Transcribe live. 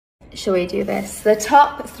Shall we do this? The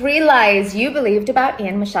top 3 lies you believed about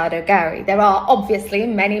Ian Machado Garry. There are obviously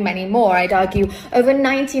many, many more. I'd argue over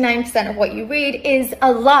 99% of what you read is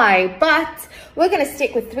a lie, but we're going to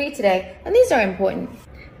stick with 3 today, and these are important.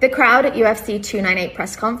 The crowd at UFC 298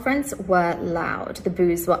 press conference were loud. The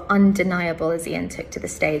boos were undeniable as Ian took to the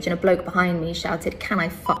stage, and a bloke behind me shouted, "Can I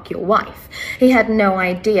fuck your wife?" He had no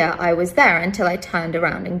idea I was there until I turned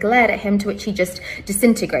around and glared at him, to which he just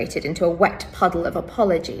disintegrated into a wet puddle of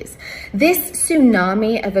apologies. This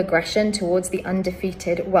tsunami of aggression towards the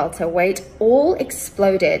undefeated welterweight all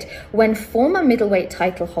exploded when former middleweight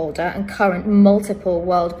title holder and current multiple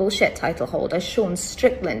world bullshit title holder Sean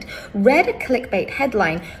Strickland read a clickbait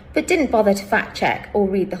headline but didn't bother to fact check or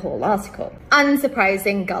read the whole article.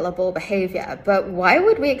 Unsurprising, gullible behavior, but why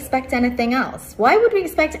would we expect anything else? Why would we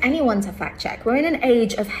expect anyone to fact check? We're in an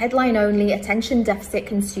age of headline-only, attention-deficit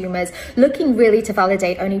consumers looking really to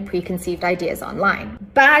validate only preconceived ideas online.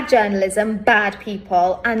 Bad journalism, bad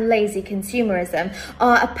people, and lazy consumerism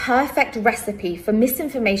are a perfect recipe for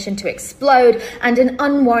misinformation to explode and an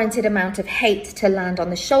unwarranted amount of hate to land on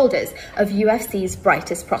the shoulders of UFC's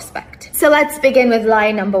brightest prospect. So let's begin with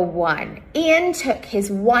lie number 1. Ian took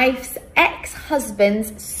his wife's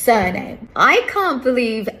ex-husband's surname. I can't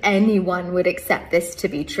believe anyone would accept this to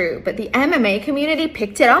be true, but the MMA community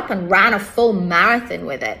picked it up and ran a full marathon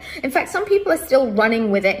with it. In fact, some people are still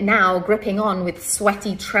running with it now, gripping on with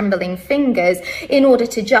sweaty, trembling fingers in order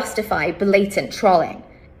to justify blatant trolling.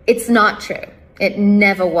 It's not true. It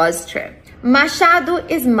never was true. Machado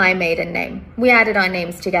is my maiden name. We added our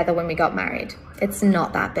names together when we got married. It's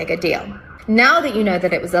not that big a deal. Now that you know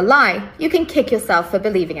that it was a lie, you can kick yourself for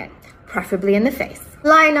believing it, preferably in the face.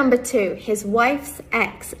 Lie number 2, his wife's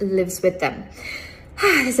ex lives with them.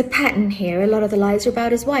 There's a pattern here. A lot of the lies are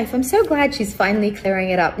about his wife. I'm so glad she's finally clearing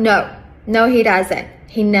it up. No, he doesn't.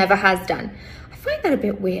 He never has done. I find that a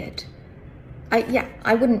bit weird.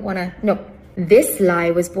 I wouldn't want to, no. This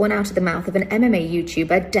lie was born out of the mouth of an MMA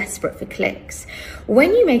YouTuber desperate for clicks.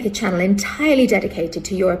 When you make a channel entirely dedicated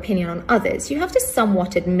to your opinion on others, you have to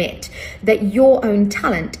somewhat admit that your own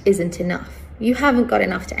talent isn't enough. You haven't got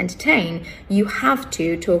enough to entertain. You have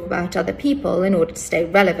to talk about other people in order to stay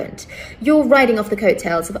relevant. You're riding off the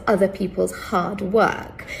coattails of other people's hard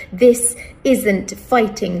work. This isn't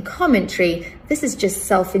fighting commentary. This is just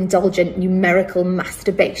self-indulgent numerical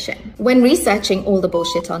masturbation. When researching all the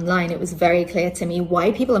bullshit online, it was very clear to me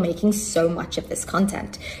why people are making so much of this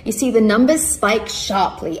content. You see, the numbers spike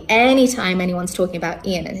sharply anytime anyone's talking about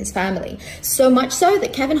Ian and his family. So much so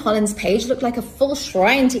that Kevin Holland's page looked like a full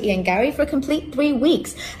shrine to Ian Garry for a complete 3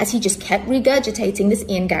 weeks, as he just kept regurgitating this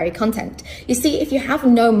Ian Garry content. You see, if you have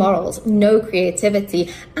no morals, no creativity,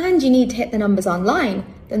 and you need to hit the numbers online,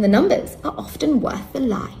 then the numbers are often worth the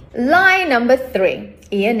lie. Lie number 3.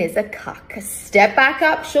 Ian is a cuck. Step back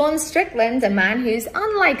up, Sean Strickland, a man who's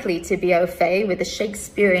unlikely to be au fait with the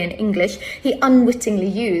Shakespearean English he unwittingly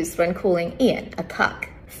used when calling Ian a cuck.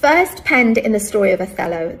 First penned in the story of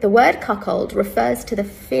Othello, the word cuckold refers to the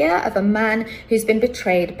fear of a man who's been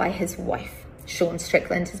betrayed by his wife. Sean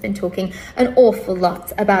Strickland has been talking an awful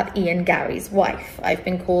lot about Ian Garry's wife. I've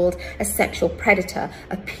been called a sexual predator,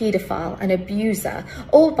 a paedophile, an abuser,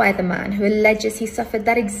 all by the man who alleges he suffered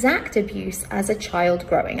that exact abuse as a child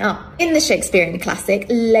growing up. In the Shakespearean classic,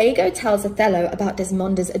 Iago tells Othello about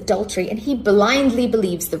Desmonda's adultery, and he blindly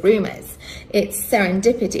believes the rumors. It's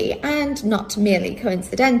serendipity, and not merely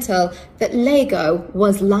coincidental, that Iago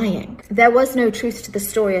was lying. There was no truth to the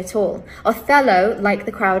story at all. Othello, like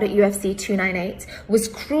the crowd at UFC 298, was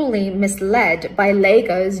cruelly misled by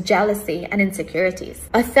Iago's jealousy and insecurities.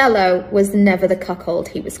 Othello was never the cuckold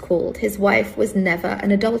he was called. His wife was never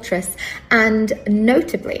an adulteress. And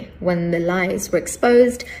notably, when the lies were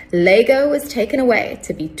exposed, Iago was taken away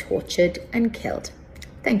to be tortured and killed.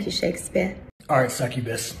 Thank you, Shakespeare. All right,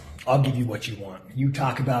 succubus. I'll give you what you want. You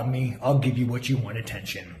talk about me, I'll give you what you want,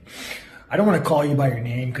 attention. I don't want to call you by your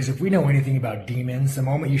name, because if we know anything about demons, the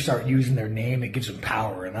moment you start using their name, it gives them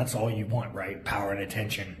power, and that's all you want, right? Power and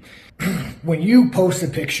attention. When you post a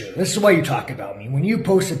picture, this is why you talk about me. When you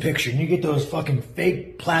post a picture and you get those fucking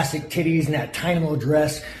fake plastic titties and that tiny little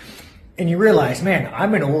dress, and you realize, man,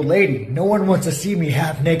 I'm an old lady. No one wants to see me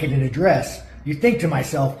half naked in a dress. You think to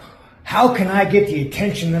myself, how can I get the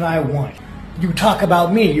attention that I want? You talk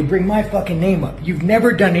about me, you bring my fucking name up. You've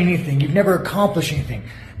never done anything, you've never accomplished anything.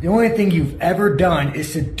 The only thing you've ever done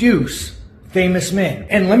is seduce famous men.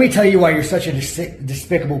 And let me tell you why you're such a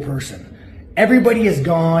despicable person. Everybody has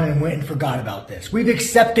gone and went and forgot about this. We've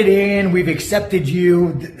accepted in, we've accepted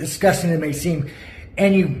you, disgusting it may seem,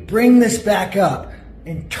 and you bring this back up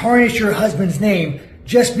and tarnish your husband's name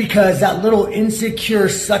Just because that little insecure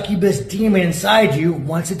succubus demon inside you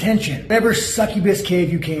wants attention. Whatever succubus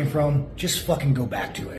cave you came from, just fucking go back to it.